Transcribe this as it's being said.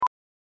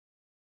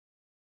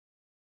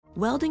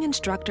Welding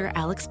instructor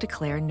Alex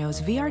DeClaire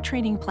knows VR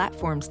training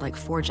platforms like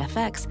Forge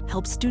FX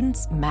help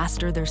students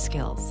master their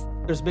skills.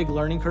 There's a big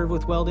learning curve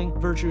with welding.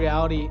 Virtual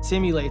reality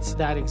simulates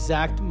that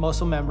exact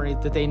muscle memory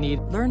that they need.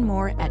 Learn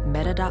more at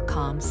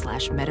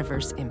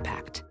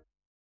meta.com/metaverseimpact.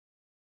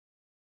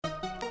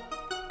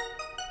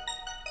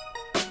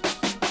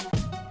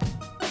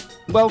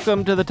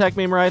 Welcome to the Tech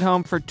Meme Ride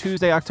Home for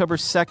Tuesday, October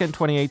 2nd,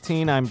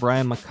 2018. I'm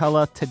Brian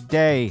McCullough.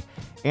 Today,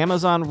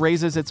 Amazon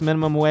raises its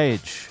minimum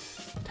wage.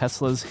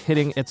 Tesla's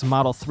hitting its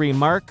Model 3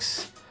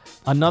 marks.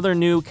 Another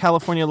new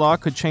California law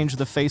could change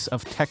the face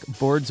of tech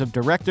boards of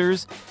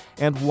directors.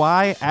 And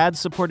why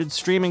ad-supported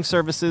streaming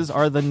services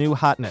are the new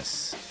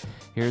hotness.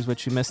 Here's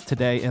what you missed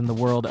today in the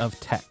world of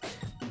tech.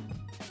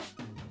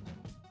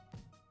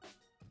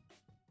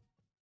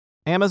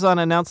 Amazon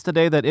announced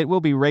today that it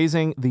will be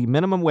raising the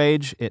minimum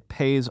wage it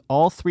pays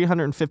all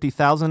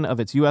 350,000 of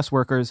its U.S.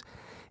 workers,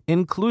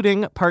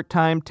 including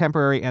part-time,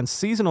 temporary, and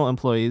seasonal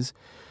employees,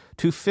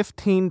 to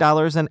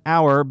 $15 an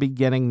hour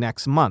beginning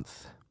next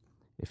month.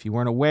 If you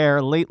weren't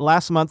aware, late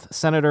last month,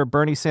 Senator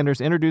Bernie Sanders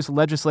introduced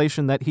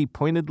legislation that he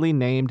pointedly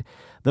named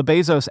the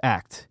Bezos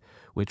Act,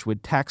 which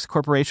would tax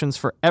corporations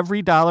for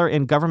every dollar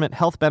in government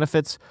health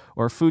benefits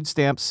or food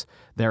stamps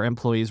their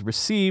employees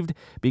received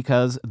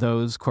because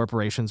those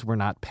corporations were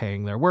not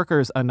paying their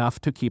workers enough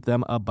to keep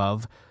them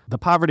above the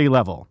poverty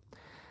level.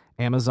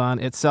 Amazon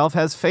itself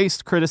has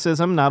faced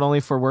criticism not only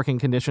for working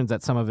conditions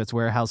at some of its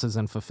warehouses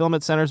and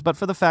fulfillment centers, but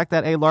for the fact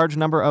that a large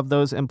number of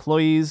those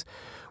employees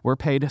were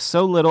paid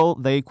so little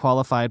they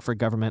qualified for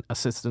government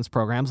assistance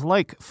programs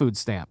like food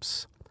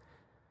stamps.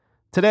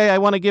 Today, I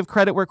want to give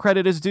credit where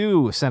credit is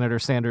due, Senator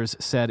Sanders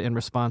said in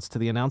response to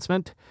the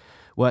announcement.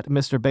 What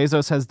Mr.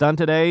 Bezos has done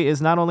today is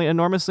not only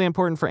enormously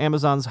important for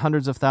Amazon's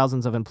hundreds of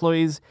thousands of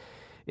employees,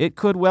 it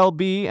could well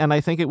be, and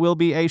I think it will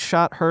be, a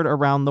shot heard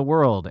around the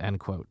world, end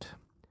quote.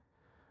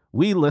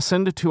 We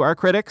listened to our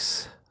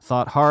critics,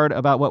 thought hard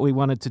about what we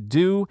wanted to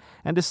do,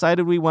 and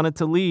decided we wanted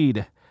to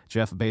lead,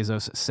 Jeff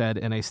Bezos said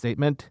in a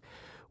statement.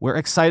 We're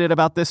excited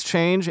about this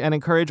change and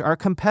encourage our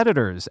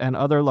competitors and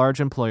other large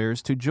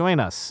employers to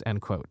join us,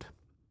 end quote.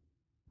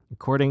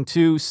 According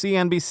to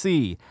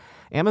CNBC,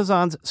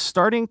 Amazon's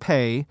starting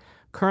pay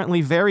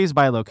currently varies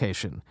by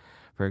location.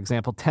 For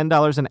example,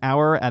 $10 an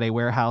hour at a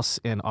warehouse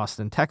in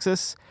Austin,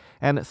 Texas,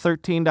 and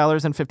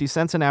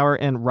 $13.50 an hour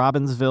in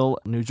Robbinsville,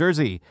 New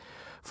Jersey.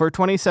 For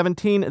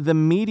 2017, the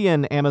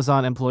median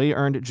Amazon employee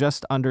earned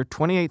just under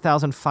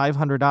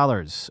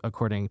 $28,500,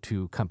 according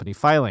to company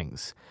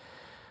filings.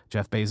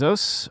 Jeff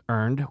Bezos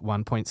earned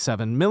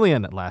 $1.7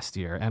 million last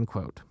year, end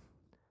quote.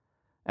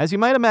 As you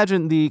might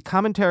imagine, the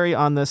commentary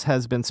on this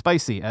has been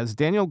spicy. As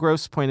Daniel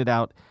Gross pointed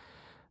out,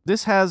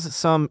 this has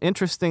some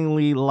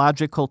interestingly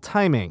logical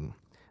timing.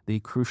 The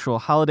crucial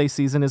holiday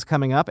season is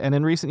coming up, and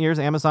in recent years,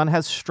 Amazon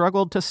has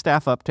struggled to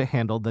staff up to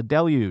handle the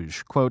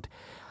deluge. Quote,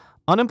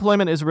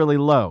 unemployment is really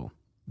low.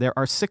 There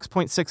are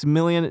 6.6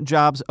 million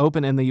jobs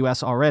open in the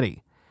U.S.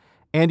 already.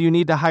 And you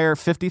need to hire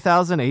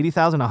 50,000,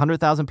 80,000,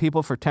 100,000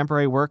 people for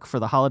temporary work for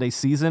the holiday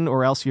season,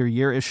 or else your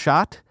year is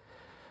shot?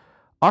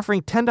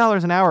 Offering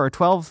 $10 an hour or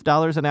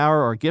 $12 an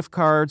hour or gift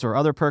cards or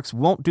other perks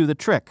won't do the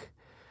trick.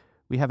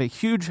 We have a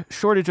huge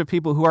shortage of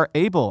people who are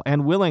able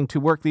and willing to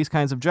work these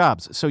kinds of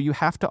jobs, so you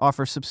have to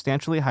offer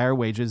substantially higher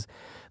wages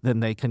than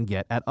they can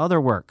get at other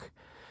work.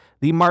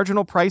 The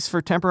marginal price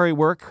for temporary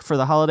work for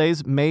the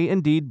holidays may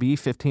indeed be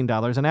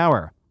 $15 an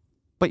hour.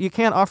 But you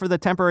can't offer the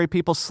temporary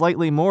people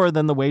slightly more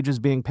than the wages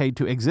being paid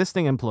to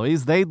existing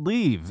employees. They'd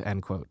leave,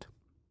 end quote.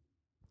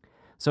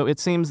 So it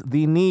seems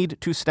the need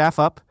to staff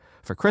up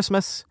for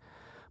Christmas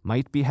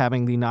might be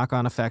having the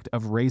knock-on effect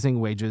of raising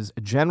wages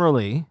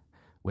generally,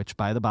 which,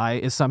 by the by,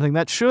 is something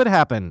that should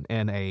happen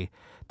in a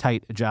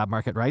tight job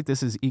market, right?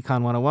 This is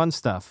Econ 101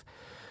 stuff.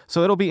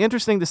 So it'll be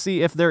interesting to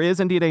see if there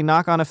is indeed a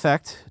knock-on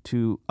effect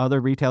to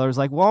other retailers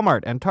like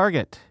Walmart and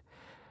Target.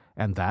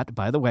 And that,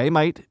 by the way,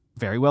 might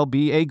very well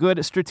be a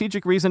good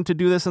strategic reason to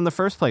do this in the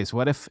first place.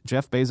 What if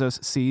Jeff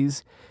Bezos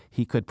sees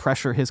he could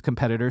pressure his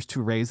competitors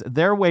to raise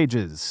their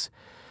wages?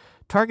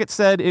 Target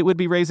said it would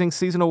be raising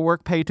seasonal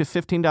work pay to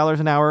 $15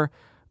 an hour,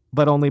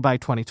 but only by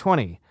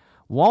 2020.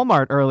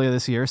 Walmart earlier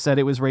this year said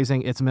it was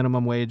raising its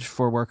minimum wage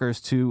for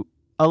workers to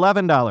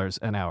 $11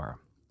 an hour.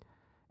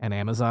 And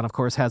Amazon, of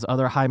course, has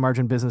other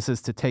high-margin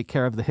businesses to take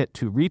care of the hit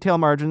to retail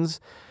margins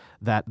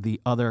that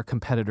the other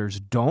competitors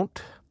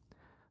don't.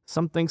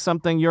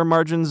 Something, your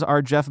margins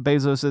are Jeff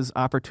Bezos'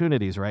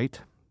 opportunities,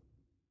 right?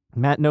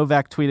 Matt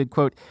Novak tweeted,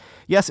 quote,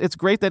 yes, it's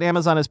great that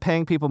Amazon is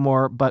paying people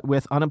more, but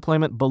with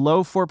unemployment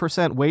below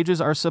 4%, wages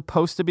are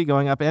supposed to be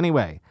going up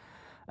anyway.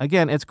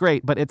 Again, it's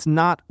great, but it's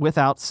not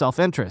without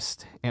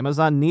self-interest.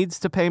 Amazon needs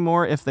to pay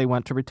more if they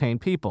want to retain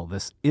people.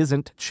 This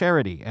isn't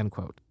charity, end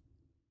quote.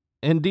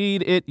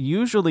 Indeed, it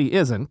usually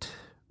isn't.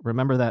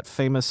 Remember that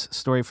famous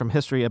story from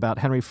history about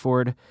Henry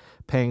Ford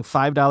paying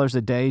 $5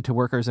 a day to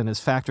workers in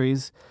his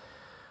factories?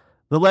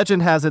 The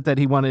legend has it that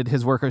he wanted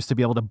his workers to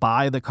be able to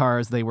buy the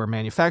cars they were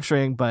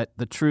manufacturing, but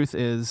the truth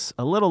is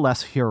a little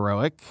less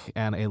heroic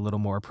and a little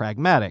more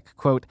pragmatic.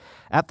 Quote,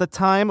 at the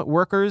time,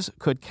 workers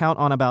could count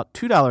on about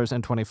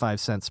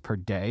 $2.25 per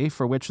day,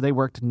 for which they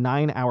worked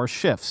 9-hour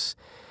shifts.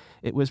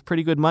 It was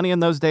pretty good money in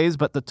those days,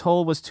 but the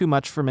toll was too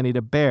much for many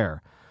to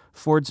bear.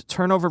 Ford's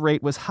turnover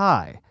rate was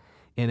high.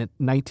 In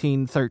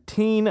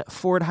 1913,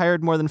 Ford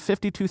hired more than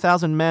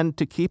 52,000 men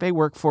to keep a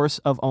workforce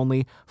of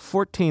only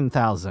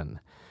 14,000.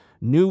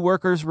 New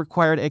workers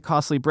required a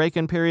costly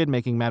break-in period,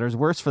 making matters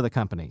worse for the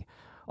company.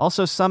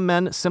 Also, some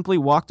men simply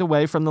walked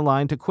away from the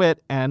line to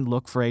quit and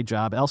look for a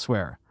job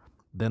elsewhere.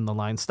 Then the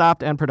line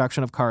stopped and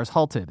production of cars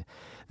halted.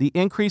 The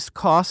increased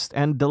cost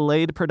and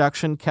delayed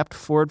production kept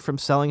Ford from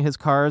selling his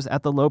cars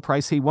at the low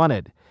price he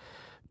wanted.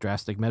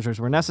 Drastic measures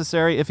were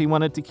necessary if he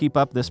wanted to keep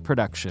up this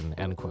production,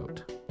 end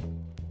quote.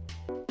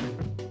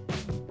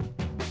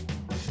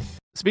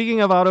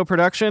 Speaking of auto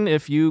production,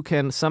 if you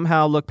can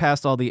somehow look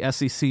past all the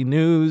SEC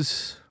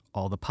news,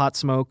 all the pot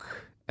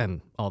smoke,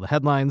 and all the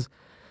headlines,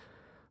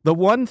 the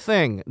one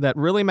thing that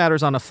really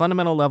matters on a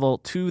fundamental level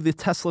to the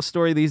Tesla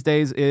story these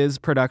days is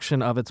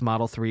production of its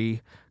Model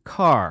 3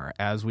 car.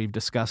 As we've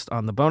discussed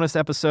on the bonus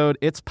episode,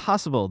 it's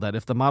possible that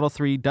if the Model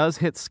 3 does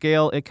hit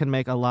scale, it can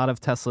make a lot of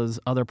Tesla's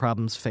other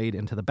problems fade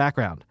into the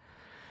background.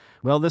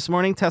 Well, this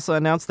morning, Tesla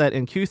announced that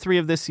in Q3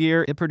 of this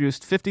year, it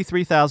produced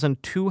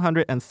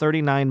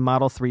 53,239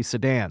 Model 3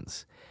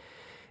 sedans.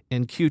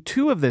 In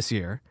Q2 of this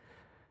year,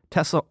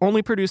 Tesla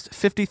only produced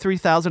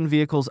 53,000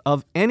 vehicles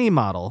of any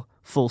model,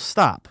 full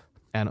stop,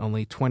 and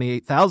only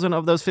 28,000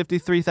 of those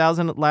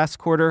 53,000 last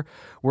quarter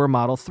were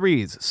Model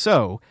 3s.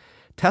 So,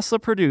 Tesla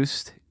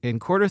produced in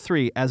quarter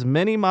 3 as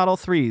many Model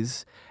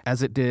 3s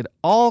as it did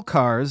all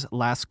cars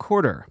last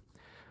quarter.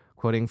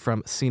 Quoting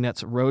from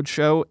CNET's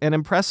Roadshow, an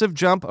impressive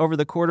jump over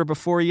the quarter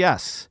before,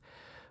 yes,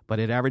 but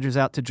it averages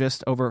out to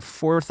just over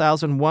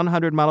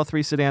 4,100 Model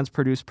 3 sedans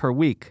produced per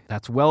week.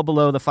 That's well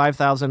below the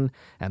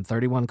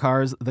 5,031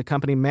 cars the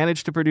company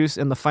managed to produce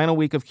in the final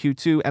week of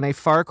Q2, and a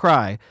far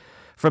cry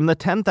from the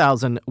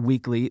 10,000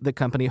 weekly the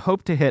company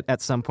hoped to hit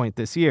at some point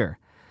this year.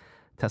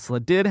 Tesla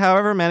did,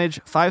 however,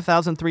 manage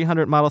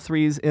 5,300 Model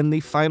 3s in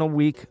the final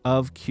week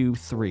of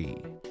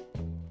Q3.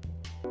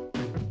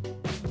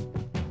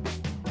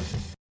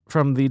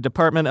 From the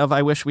Department of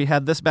I Wish We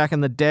Had This Back in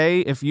the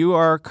Day, if you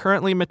are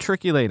currently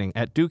matriculating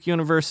at Duke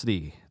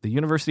University, the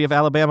University of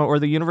Alabama, or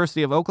the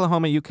University of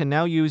Oklahoma, you can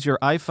now use your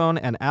iPhone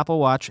and Apple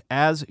Watch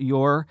as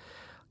your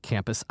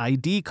campus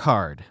ID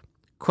card.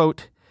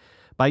 Quote,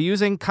 by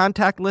using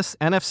contactless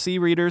NFC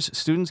readers,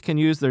 students can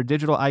use their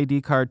digital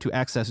ID card to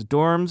access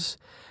dorms,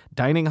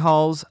 dining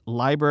halls,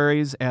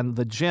 libraries, and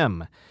the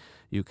gym.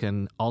 You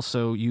can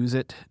also use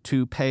it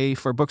to pay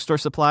for bookstore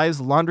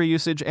supplies, laundry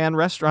usage, and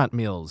restaurant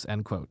meals,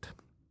 end quote.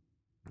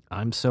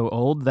 I'm so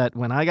old that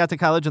when I got to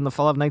college in the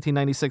fall of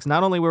 1996,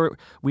 not only were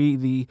we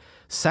the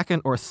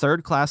second or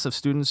third class of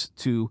students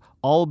to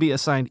all be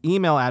assigned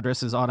email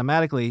addresses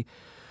automatically,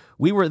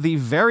 we were the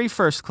very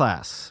first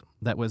class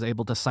that was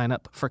able to sign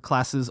up for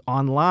classes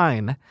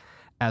online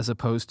as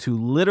opposed to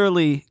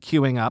literally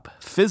queuing up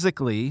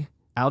physically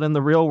out in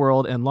the real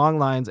world in long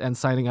lines and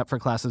signing up for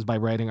classes by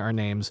writing our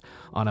names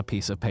on a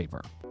piece of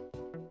paper.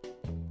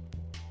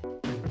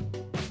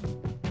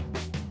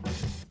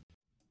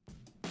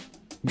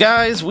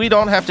 Guys, we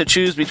don't have to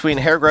choose between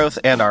hair growth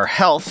and our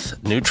health.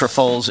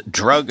 Nutrafol's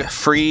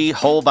drug-free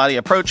whole-body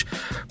approach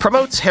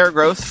promotes hair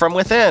growth from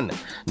within.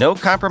 No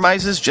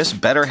compromises, just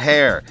better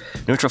hair.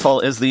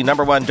 Nutrafol is the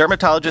 #1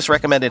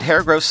 dermatologist-recommended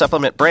hair growth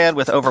supplement brand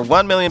with over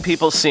 1 million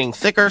people seeing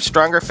thicker,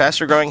 stronger,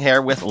 faster-growing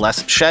hair with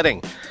less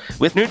shedding.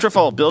 With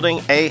Nutrafol,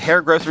 building a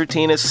hair growth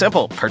routine is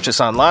simple. Purchase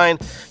online,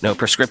 no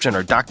prescription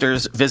or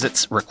doctor's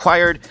visits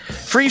required.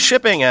 Free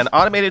shipping and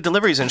automated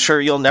deliveries ensure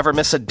you'll never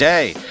miss a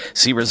day.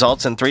 See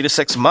results in 3 to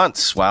 6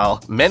 months.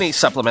 While many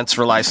supplements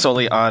rely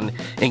solely on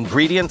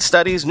ingredient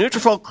studies,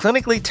 Nutrafol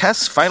clinically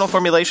tests final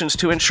formulations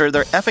to ensure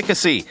their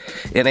efficacy.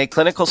 In a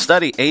clinical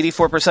study,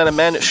 84% of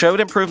men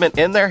showed improvement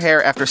in their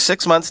hair after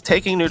 6 months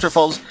taking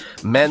Nutrafol's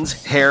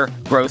men's hair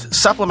growth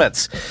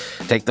supplements.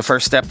 Take the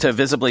first step to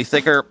visibly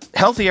thicker,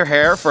 healthier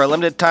hair. For a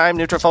limited time,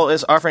 Nutrafol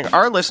is offering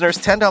our listeners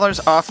 $10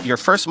 off your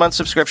first month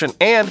subscription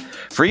and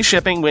free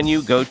shipping when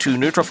you go to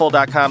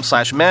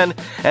Nutrafol.com/men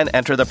and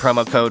enter the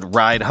promo code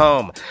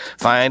RIDEHOME.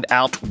 Find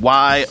out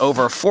why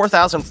over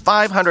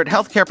 4,500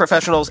 healthcare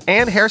professionals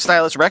and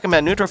hairstylists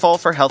recommend Nutrafol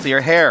for healthier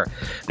hair.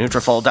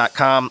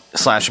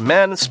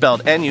 Nutrafol.com/men,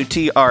 spelled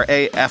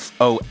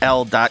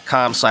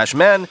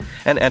Nutrafol.com/men,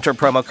 and enter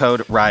promo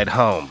code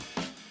RIDEHOME.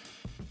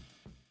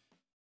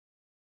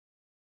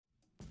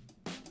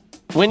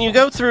 When you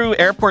go through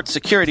airport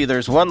security,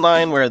 there's one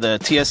line where the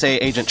TSA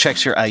agent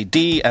checks your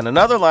ID and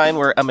another line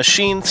where a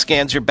machine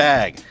scans your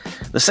bag.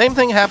 The same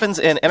thing happens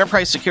in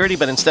enterprise security,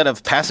 but instead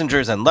of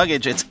passengers and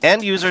luggage, it's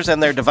end users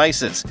and their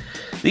devices.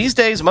 These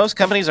days, most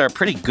companies are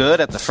pretty good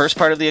at the first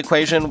part of the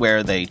equation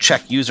where they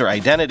check user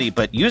identity,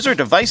 but user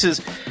devices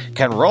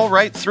can roll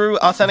right through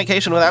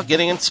authentication without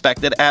getting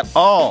inspected at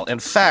all. In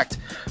fact,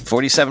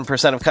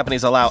 47% of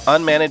companies allow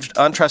unmanaged,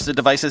 untrusted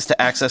devices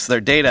to access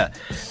their data.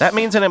 That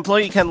means an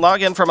employee can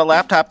log in from a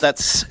laptop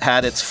that's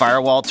had its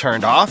firewall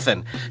turned off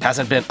and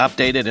hasn't been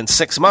updated in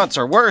 6 months,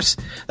 or worse,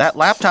 that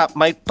laptop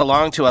might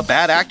belong to a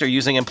bad actor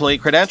using employee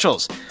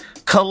credentials.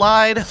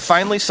 Kolide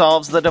finally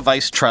solves the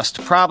device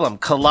trust problem.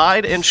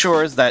 Kolide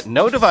ensures that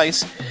no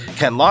device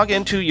can log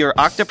into your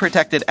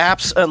Okta-protected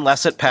apps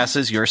unless it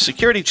passes your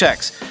security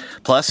checks.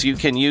 Plus, you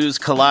can use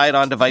Kolide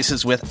on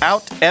devices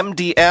without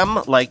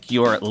MDM, like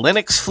your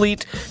Linux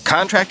fleet,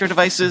 contractor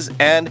devices,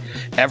 and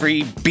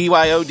every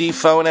BYOD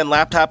phone and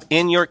laptop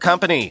in your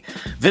company.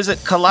 Visit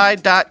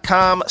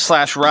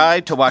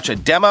Kolide.com/ride to watch a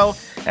demo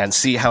and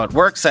see how it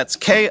works. That's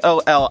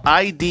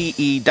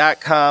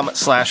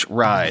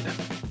KOLIDE.com/ride.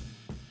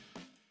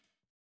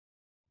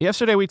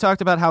 Yesterday, we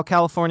talked about how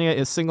California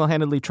is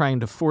single-handedly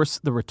trying to force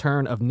the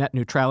return of net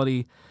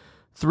neutrality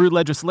through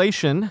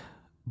legislation,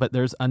 but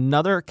there's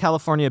another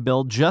California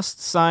bill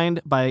just signed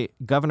by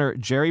Governor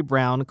Jerry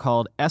Brown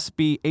called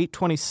SB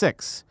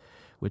 826,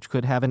 which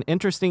could have an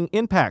interesting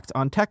impact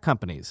on tech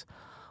companies.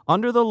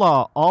 Under the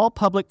law, all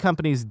public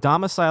companies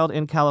domiciled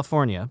in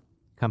California,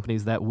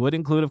 companies that would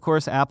include, of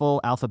course,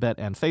 Apple, Alphabet,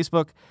 and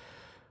Facebook,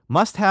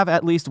 must have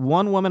at least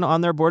one woman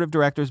on their board of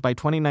directors by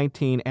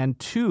 2019 and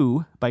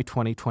 2 by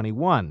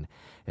 2021.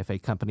 If a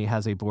company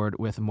has a board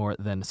with more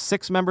than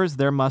 6 members,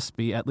 there must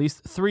be at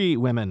least 3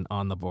 women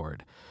on the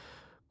board.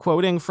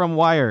 Quoting from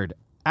Wired,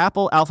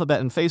 Apple, Alphabet,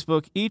 and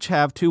Facebook each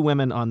have 2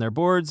 women on their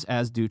boards,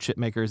 as do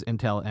chipmakers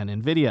Intel and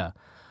NVIDIA.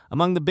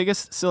 Among the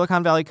biggest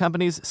Silicon Valley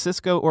companies,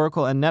 Cisco,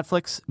 Oracle, and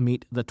Netflix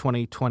meet the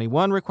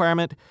 2021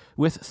 requirement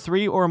with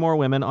 3 or more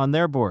women on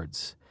their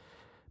boards.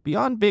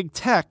 Beyond big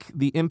tech,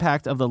 the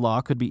impact of the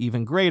law could be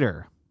even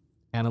greater.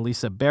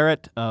 Annalisa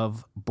Barrett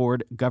of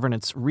Board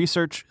Governance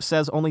Research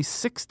says only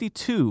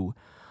 62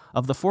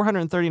 of the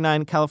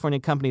 439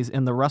 California companies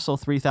in the Russell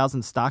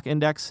 3000 stock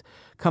index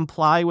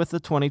comply with the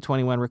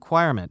 2021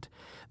 requirement.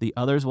 The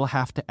others will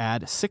have to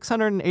add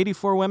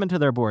 684 women to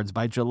their boards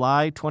by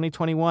July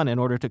 2021 in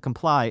order to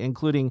comply,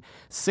 including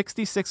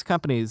 66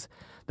 companies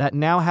that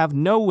now have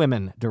no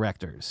women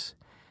directors.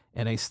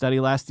 In a study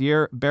last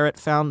year, Barrett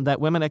found that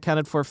women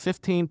accounted for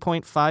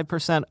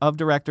 15.5% of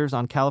directors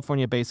on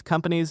California-based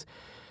companies,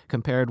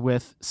 compared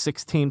with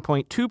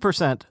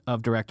 16.2%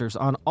 of directors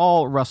on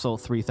all Russell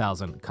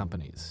 3000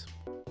 companies.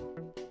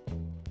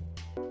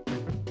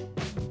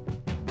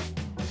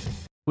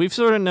 We've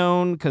sort of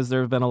known, because there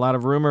have been a lot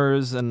of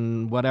rumors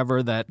and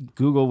whatever, that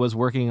Google was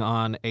working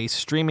on a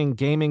streaming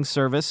gaming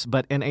service,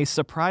 but in a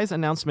surprise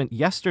announcement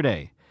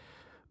yesterday,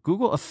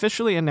 Google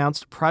officially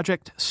announced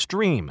Project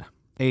Stream,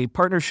 a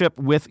partnership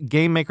with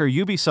game maker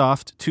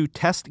Ubisoft to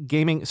test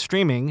gaming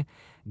streaming,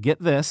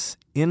 get this,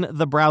 in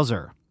the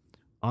browser.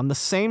 On the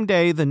same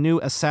day the new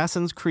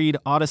Assassin's Creed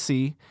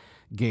Odyssey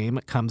game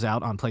comes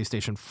out on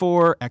PlayStation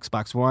 4,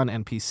 Xbox One,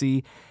 and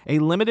PC, a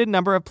limited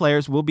number of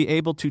players will be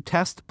able to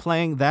test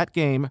playing that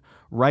game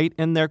right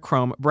in their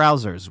Chrome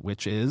browsers,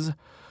 which is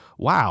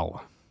wow.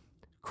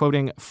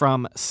 Quoting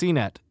from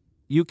CNET,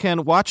 you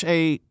can watch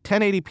a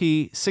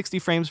 1080p 60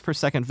 frames per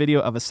second video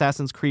of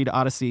Assassin's Creed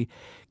Odyssey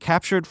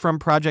captured from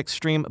Project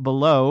Stream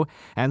below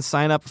and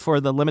sign up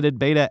for the limited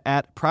beta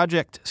at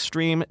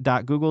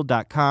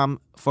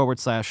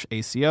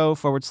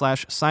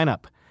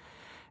projectstream.google.com/ACO/sign-up.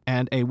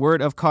 And a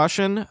word of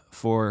caution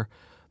for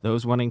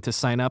those wanting to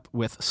sign up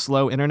with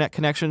slow internet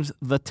connections,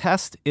 the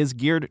test is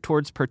geared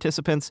towards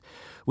participants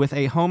with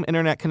a home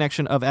internet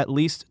connection of at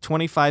least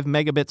 25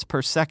 megabits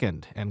per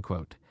second, end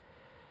quote.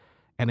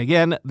 And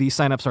again, these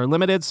signups are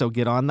limited, so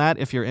get on that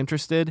if you're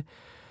interested.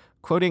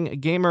 Quoting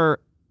gamer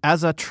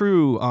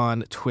Azatrue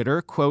on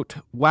Twitter, quote,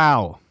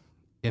 wow,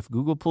 if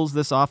Google pulls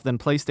this off, then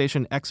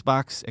PlayStation,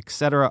 Xbox,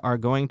 etc. are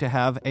going to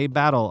have a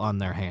battle on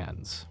their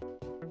hands.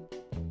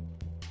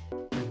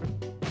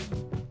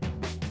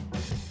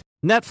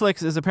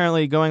 Netflix is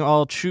apparently going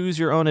all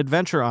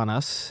choose-your-own-adventure on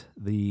us.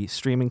 The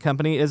streaming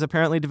company is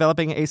apparently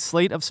developing a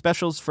slate of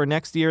specials for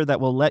next year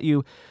that will let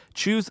you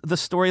choose the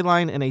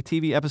storyline in a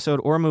TV episode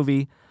or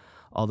movie,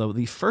 although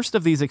the first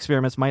of these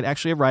experiments might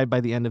actually arrive by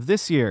the end of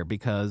this year,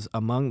 because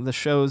among the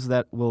shows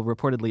that will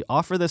reportedly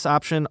offer this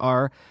option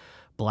are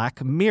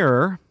Black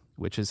Mirror,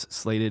 which is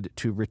slated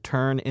to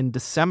return in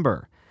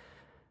December.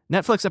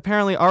 Netflix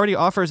apparently already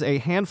offers a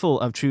handful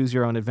of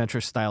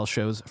choose-your-own-adventure style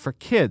shows for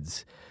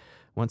kids.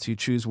 Once you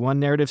choose one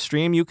narrative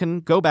stream, you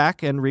can go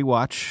back and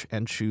rewatch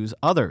and choose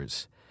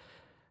others.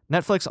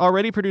 Netflix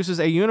already produces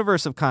a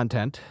universe of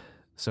content,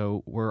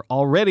 so we're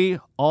already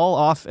all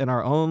off in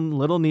our own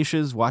little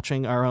niches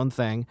watching our own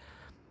thing.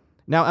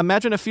 Now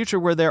imagine a future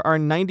where there are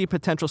 90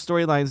 potential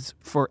storylines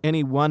for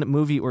any one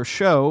movie or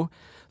show,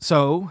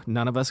 so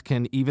none of us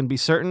can even be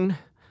certain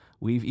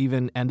we've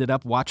even ended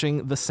up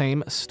watching the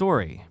same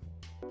story.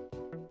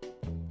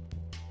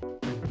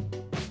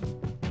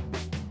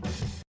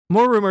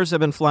 More rumors have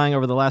been flying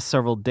over the last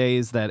several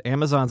days that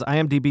Amazon's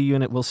IMDb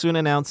unit will soon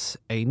announce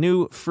a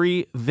new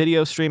free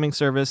video streaming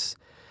service,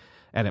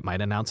 and it might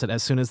announce it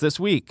as soon as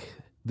this week.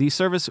 the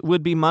service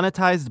would be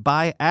monetized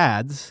by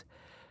ads.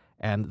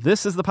 And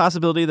this is the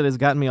possibility that has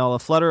gotten me all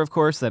aflutter, of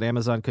course, that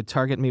Amazon could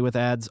target me with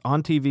ads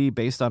on TV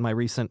based on my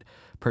recent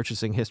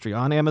purchasing history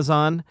on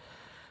Amazon.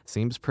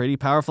 Seems pretty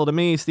powerful to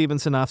me, Steven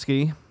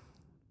Sinofsky.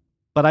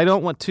 But I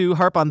don't want to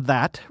harp on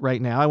that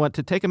right now. I want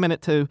to take a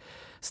minute to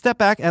step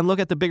back and look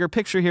at the bigger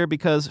picture here,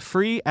 because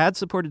free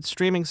ad-supported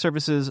streaming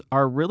services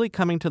are really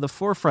coming to the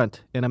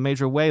forefront in a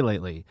major way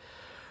lately.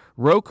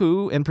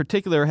 Roku, in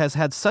particular, has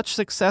had such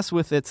success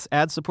with its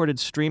ad-supported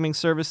streaming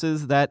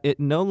services that it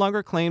no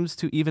longer claims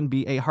to even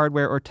be a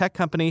hardware or tech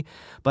company,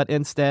 but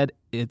instead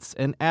it's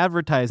an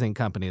advertising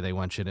company, they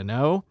want you to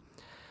know.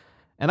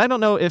 And I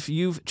don't know if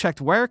you've checked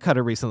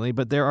Wirecutter recently,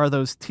 but there are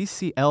those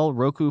TCL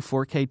Roku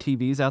 4K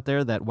TVs out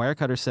there that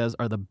Wirecutter says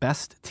are the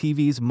best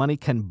TVs money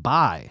can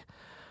buy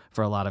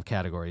for a lot of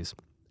categories.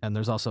 And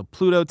there's also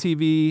Pluto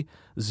TV,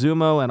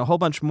 Xumo, and a whole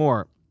bunch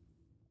more.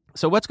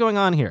 So what's going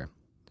on here?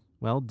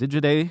 Well,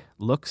 Digiday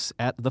looks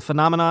at the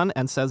phenomenon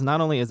and says not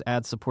only is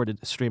ad-supported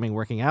streaming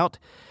working out,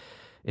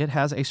 it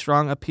has a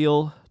strong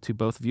appeal to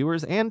both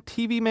viewers and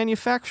TV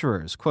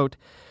manufacturers. Quote,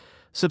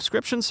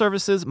 subscription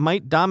services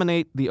might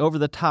dominate the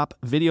over-the-top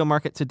video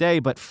market today,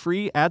 but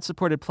free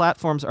ad-supported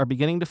platforms are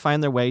beginning to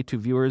find their way to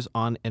viewers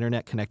on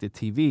internet-connected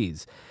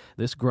TVs.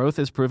 This growth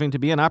is proving to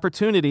be an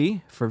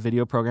opportunity for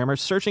video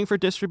programmers searching for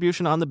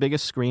distribution on the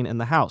biggest screen in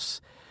the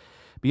house.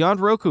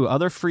 Beyond Roku,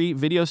 other free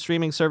video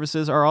streaming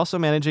services are also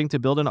managing to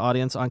build an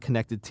audience on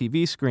connected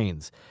TV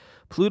screens.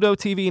 Pluto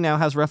TV now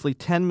has roughly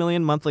 10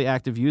 million monthly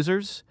active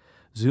users.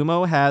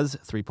 Xumo has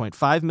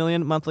 3.5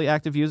 million monthly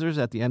active users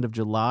at the end of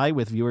July,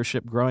 with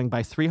viewership growing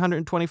by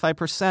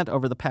 325%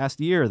 over the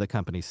past year, the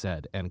company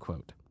said, end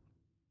quote.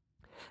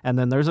 And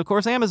then there's, of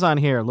course, Amazon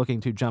here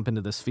looking to jump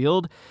into this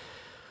field.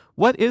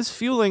 What is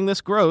fueling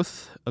this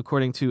growth,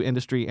 according to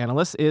industry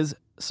analysts, is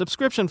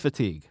subscription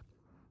fatigue.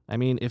 I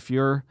mean, if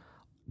you're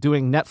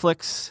doing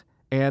Netflix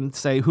and,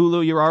 say,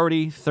 Hulu, you're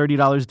already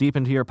 $30 deep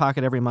into your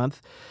pocket every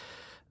month.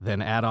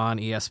 Then add on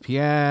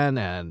ESPN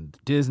and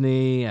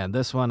Disney and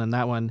this one and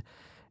that one.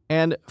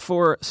 And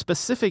for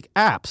specific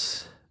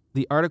apps,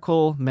 the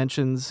article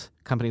mentions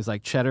companies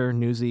like Cheddar,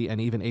 Newsy, and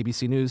even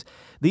ABC News.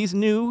 These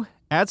new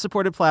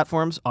ad-supported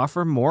platforms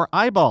offer more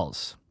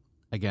eyeballs,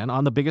 again,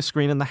 on the biggest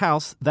screen in the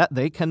house, that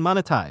they can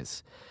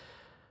monetize.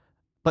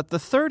 But the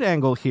third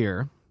angle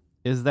here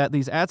is that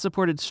these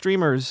ad-supported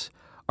streamers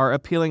are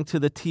appealing to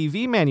the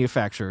TV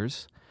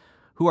manufacturers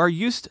who are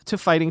used to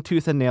fighting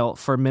tooth and nail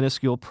for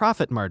minuscule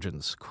profit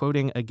margins.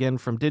 Quoting again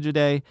from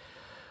Digiday,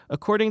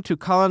 according to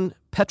Colin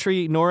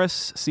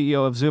Petrie-Norris,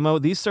 CEO of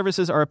Xumo, these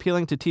services are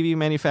appealing to TV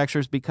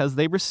manufacturers because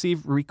they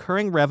receive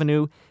recurring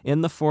revenue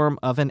in the form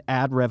of an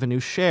ad revenue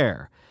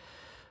share.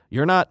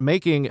 You're not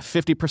making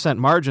 50%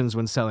 margins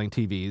when selling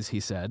TVs, he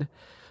said.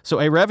 So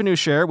a revenue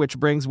share, which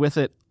brings with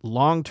it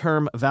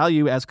long-term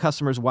value as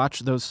customers watch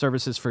those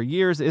services for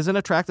years, is an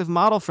attractive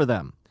model for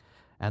them.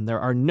 And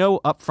there are no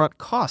upfront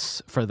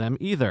costs for them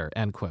either,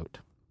 end quote.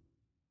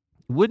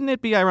 Wouldn't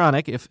it be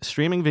ironic if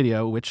streaming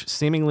video, which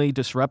seemingly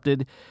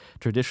disrupted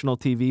traditional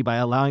TV by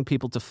allowing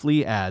people to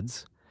flee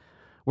ads,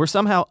 were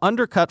somehow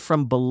undercut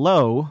from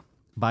below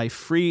by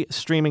free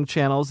streaming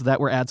channels that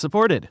were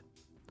ad-supported?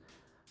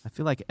 I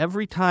feel like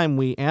every time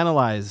we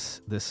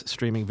analyze this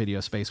streaming video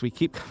space, we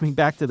keep coming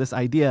back to this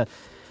idea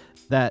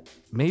that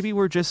maybe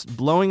we're just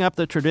blowing up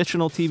the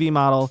traditional TV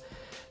model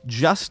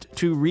just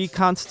to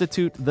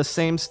reconstitute the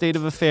same state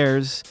of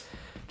affairs,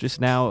 just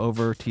now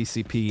over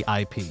TCP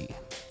IP.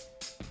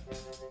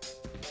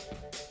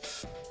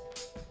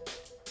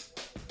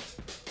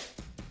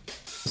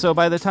 So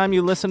by the time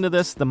you listen to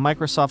this, the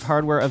Microsoft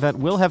hardware event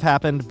will have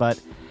happened, but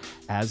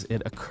as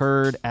it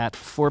occurred at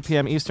 4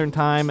 p.m. Eastern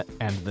Time,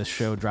 and the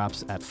show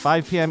drops at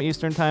 5 p.m.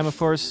 Eastern Time, of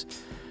course,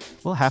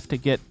 we'll have to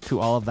get to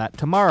all of that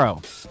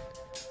tomorrow.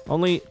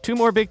 Only 2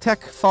 more big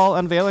tech fall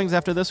unveilings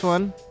after this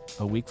one.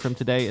 A week from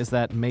today is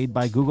that Made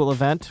by Google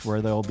event,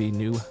 where there'll be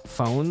new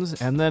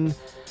phones, and then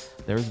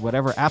there's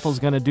whatever Apple's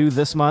going to do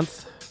this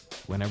month,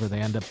 whenever they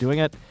end up doing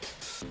it.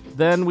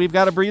 Then we've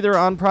got a breather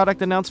on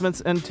product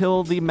announcements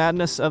until the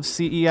madness of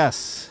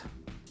CES.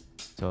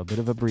 So a bit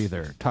of a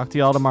breather. Talk to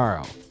y'all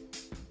tomorrow.